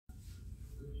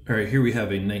All right, here we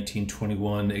have a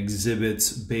 1921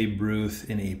 Exhibits Babe Ruth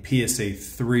in a PSA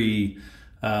 3.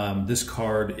 This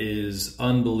card is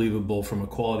unbelievable from a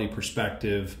quality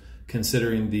perspective,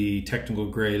 considering the technical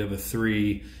grade of a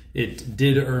 3. It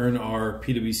did earn our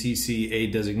PWCC-A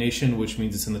designation, which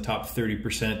means it's in the top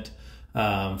 30%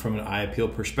 from an eye appeal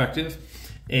perspective.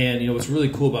 And you know what's really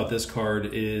cool about this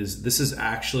card is this is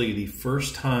actually the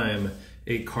first time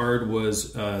a card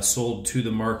was sold to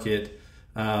the market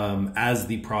as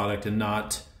the product and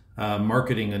not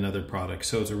marketing another product.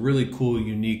 So it's a really cool,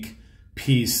 unique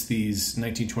piece, these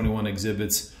 1921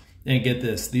 exhibits. And get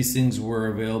this, these things were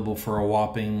available for a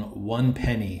whopping 1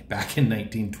 penny back in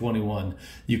 1921.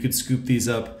 You could scoop these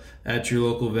up at your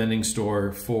local vending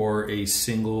store for a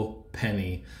single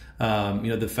penny. You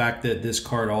know, the fact that this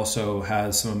card also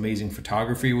has some amazing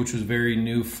photography, which was very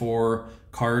new for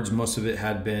cards. Most of it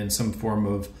had been some form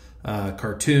of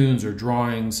cartoons or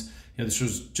drawings. You know, this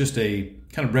was just a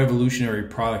kind of revolutionary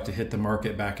product to hit the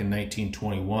market back in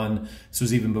 1921. This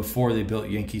was even before they built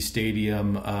Yankee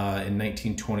Stadium in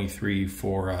 1923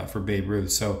 for Babe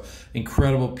Ruth. So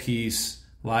incredible piece,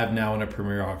 live now in a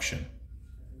premier auction.